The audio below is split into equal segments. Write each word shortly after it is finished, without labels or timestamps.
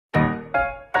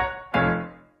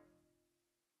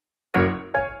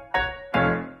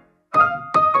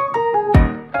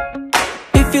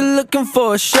looking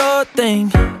for a sure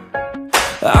thing.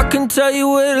 I can tell you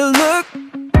where to look.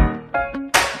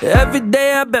 Every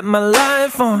day I bet my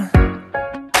life on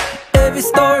every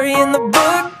story in the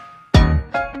book.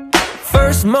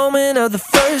 First moment of the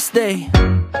first day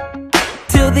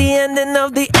till the ending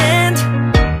of the end.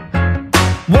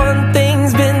 One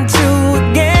thing's been true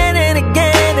again and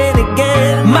again and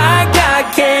again. My God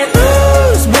can't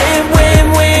lose. Win, win,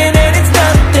 win, and it's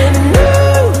nothing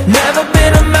new. Never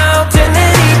been a mountain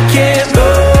that he can't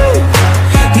move.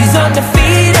 He's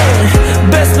undefeated,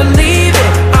 best believe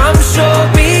it. I'm sure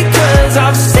because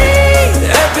I've seen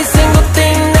every single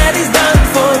thing that he's done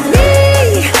for me.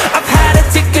 I've had a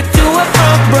ticket to a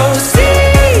front row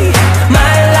seat.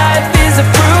 My life is a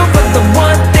proof of the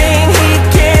one thing he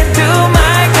can't do.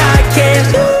 My God can't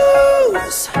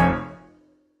lose.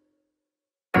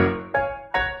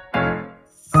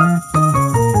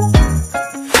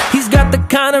 He's got the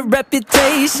kind of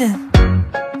reputation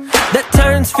that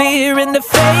turns fear into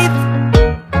faith,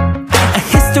 a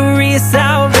history of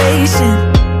salvation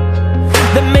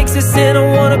that makes a sinner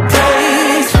wanna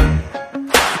praise.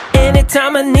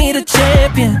 Anytime I need a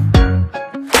champion,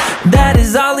 that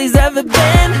is all he's ever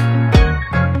been.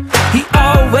 He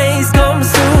always comes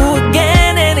through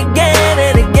again and again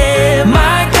and again.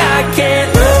 My God can't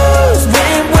lose.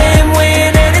 Win, win,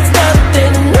 win, and it's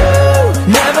nothing new.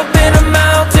 Never been a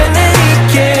mountain that he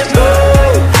can't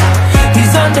move.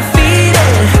 He's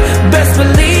undefeated, best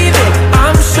believe it.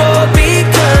 I'm sure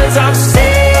because I've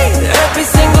seen every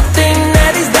single thing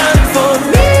that he's done for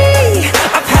me.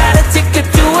 I've had a ticket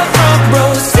to a front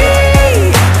row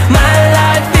seat. My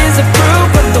life is a proof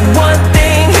of the one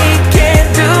thing he can't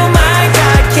do. My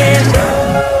God can't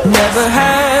lose. Never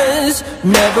has,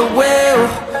 never will.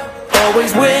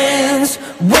 Always wins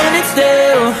when it's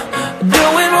still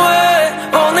doing what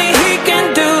only he can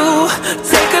do.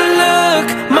 Take a look,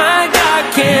 my God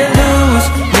can't lose.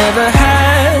 Never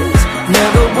has,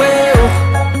 never will.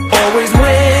 Always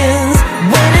wins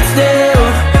when it's still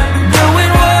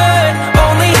doing what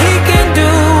only he can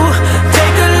do.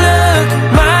 Take a look,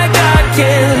 my God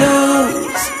can't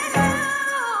lose.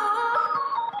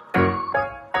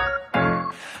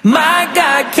 My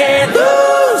God can't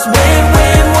lose. Win,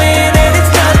 win, win, and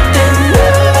it's nothing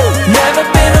new. Never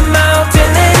been a mountain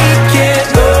that he can't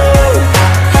move.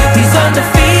 He's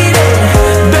undefeated,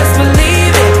 best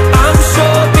believe it. I'm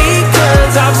sure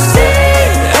because I've seen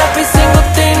every single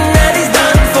thing that he's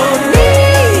done for me.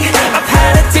 I've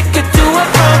had a ticket to a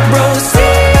front row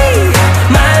seat.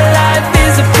 My life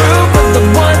is a proof of the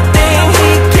one thing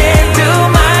he can't do.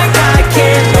 My God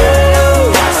can't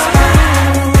lose.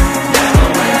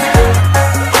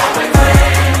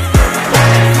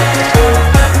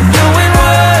 Doing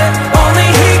what only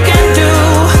he can do.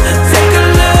 Take a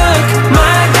look,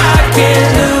 my God can't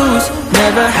lose.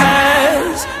 Never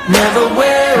has, never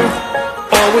will.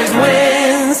 Always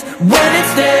wins when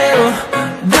it's there.